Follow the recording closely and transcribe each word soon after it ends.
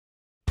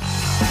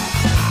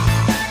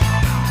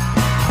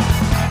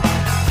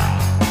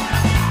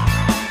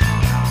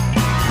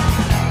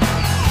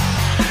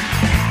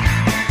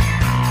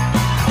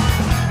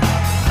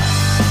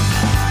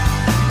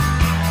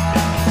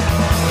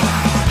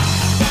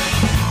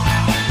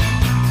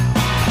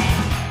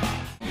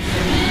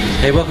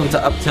Hey, welcome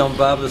to Uptown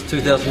Barberz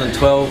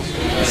 2012,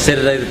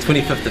 Saturday the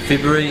 25th of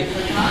February.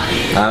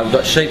 We've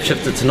got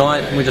Shapeshifter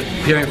tonight and we're just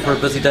preparing for a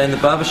busy day in the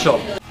barber shop.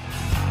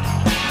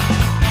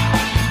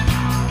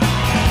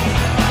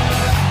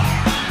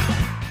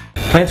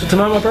 Plans for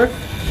tonight, my bro?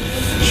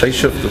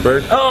 Shapeshifter,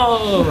 bro.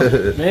 Oh,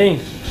 man.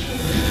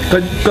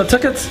 Got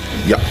tickets?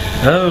 Yeah.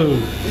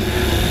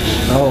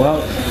 Oh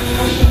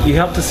well. You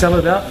helped to sell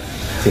it out?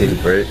 Yeah,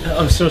 bro.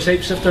 I'm sure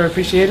Shapeshifter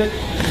appreciate it.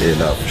 Yeah,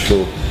 no, for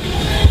sure.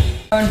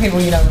 When people,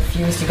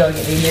 refuse to go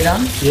get their hair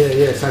done.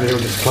 Yeah, so they'll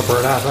just clipper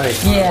it up, eh?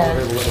 Yeah.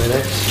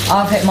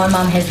 My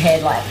mum has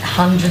had like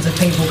hundreds of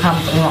people come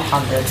through, not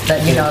hundreds,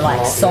 but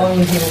so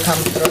many people come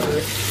through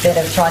that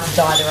have tried to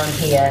dye their own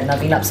hair, and they've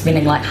ended up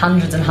spending like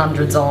hundreds and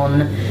hundreds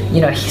on,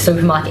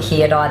 supermarket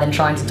hair dye, then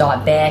trying to dye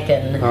it back,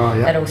 and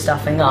it all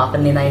stuffing up,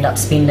 and then they end up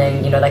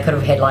spending, they could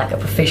have had like a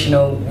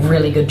professional,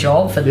 really good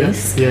job for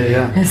this.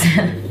 Yeah.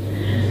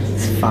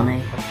 It's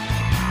funny.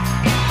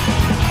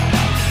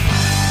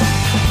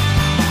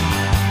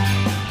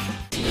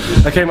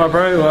 Okay, my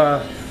bro,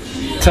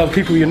 tell the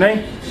people your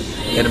name.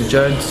 Adam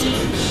Jones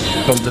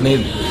from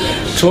Dunedin.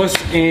 Choice,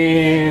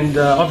 and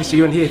obviously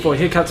you're in here for a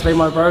haircut today,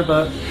 my bro,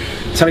 but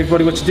tell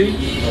everybody what you do.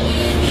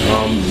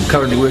 I'm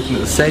currently working at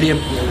the stadium.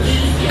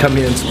 Come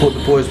here and support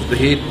the boys with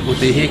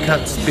their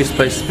haircuts. Best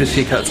place, best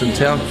haircuts in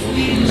town.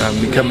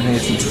 Been coming here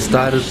since it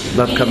started.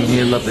 Love coming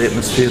here, love the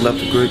atmosphere, love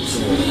the groups,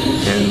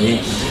 and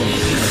yeah,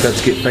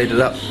 let's get faded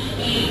up.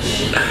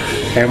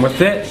 And with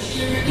that,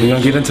 we're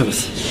gonna get into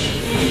this.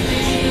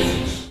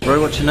 Bro,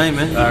 what's your name,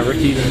 man?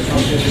 Ricky.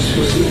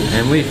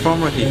 And where you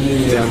from, Ricky?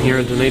 Down here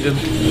in Dunedin.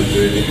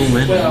 Cool,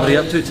 man. What are you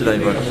up to today,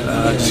 bro?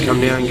 Just come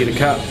down and get a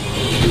cut.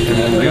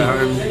 And go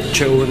home,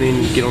 chill, and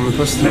then get on the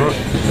bus tonight.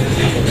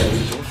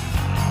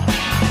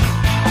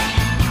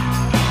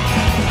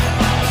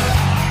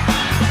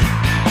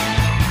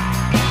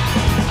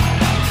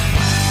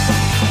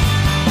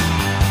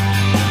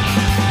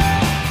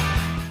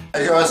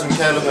 Hey guys, I'm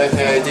Caleb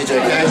aka DJ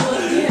K.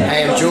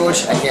 Hey, I'm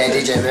George aka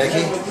DJ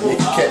Murky. You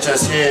can catch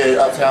us here at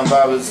Uptown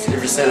Barberz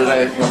every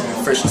Saturday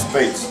rocking freshest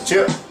beats.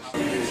 Cheer!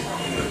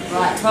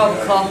 Right, 12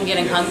 o'clock, I'm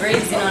getting hungry.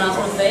 Does anyone else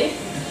want to feed?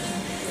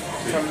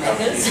 From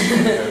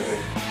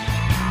Macca's.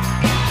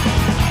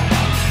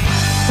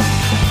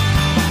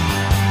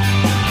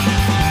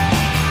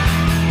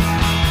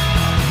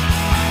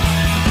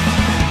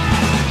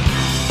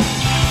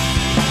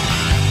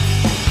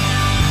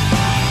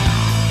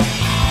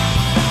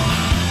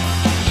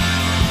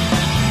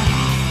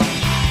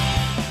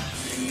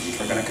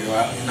 Go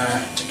out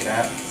and check it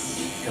out,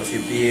 have a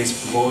few beers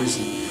for the boys,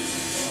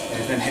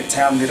 and then hit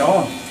town later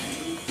on.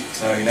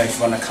 So if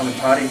you want a coloured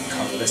party,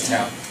 come to this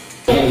town.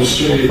 What brings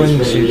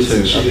you to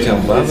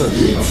Uptown Barberz?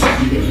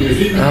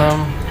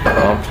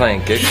 I'm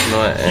playing gigs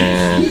tonight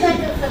and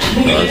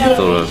I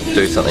thought I'd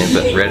do something a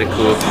bit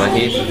radical with my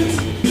hair.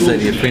 So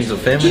to your friends or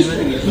family,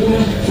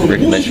 mate?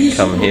 Reckon they should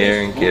come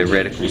here and get a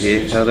radical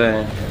haircut,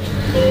 eh?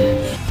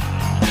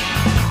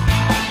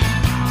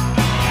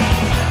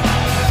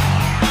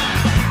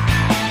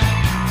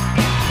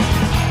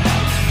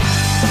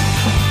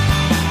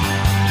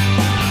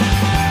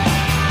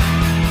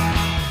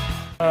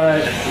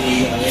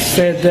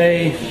 Sad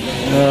day,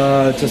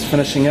 just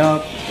finishing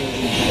up,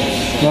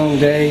 long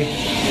day,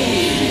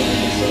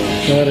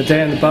 got a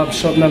day in the barber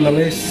shop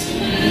nonetheless.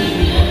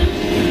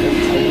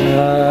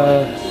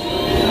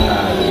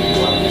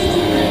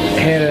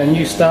 Had a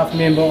new staff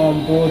member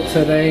on board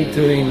today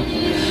doing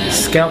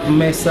scalp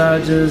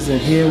massages and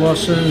hair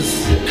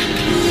washes,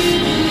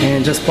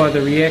 and just by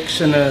the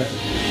reaction of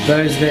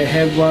those that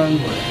had one,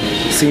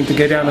 seemed to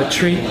go down a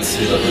treat.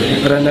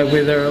 I don't know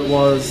whether it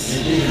was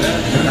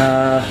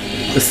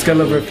the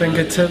skill of her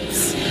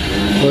fingertips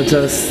or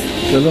just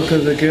the look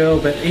of the girl,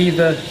 but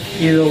either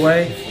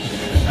way,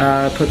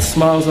 put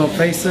smiles on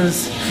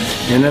faces,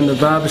 and in the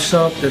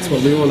barbershop, that's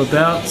what we're all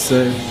about.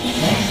 So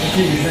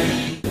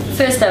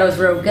first day was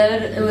real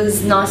good. It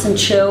was nice and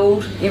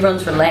chilled.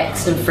 Everyone's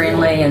relaxed and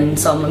friendly, and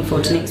so I'm looking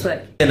forward to next week.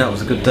 Yeah, no, it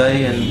was a good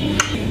day, and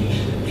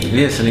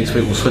yeah, so next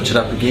week we'll switch it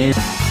up again.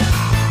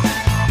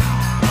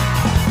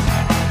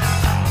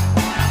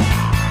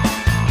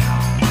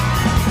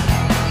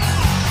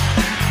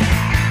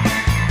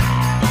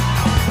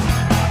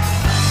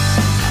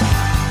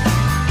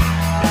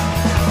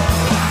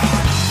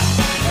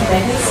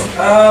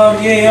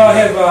 Yeah, I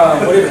have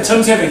whatever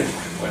Tim's having.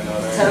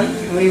 Tim,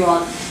 what do you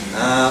want?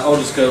 I'll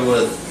just go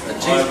with a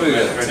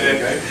cheeseburger.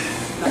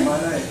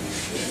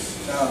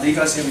 Do you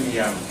guys have any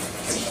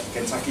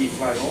Kentucky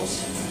fried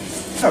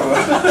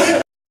rolls?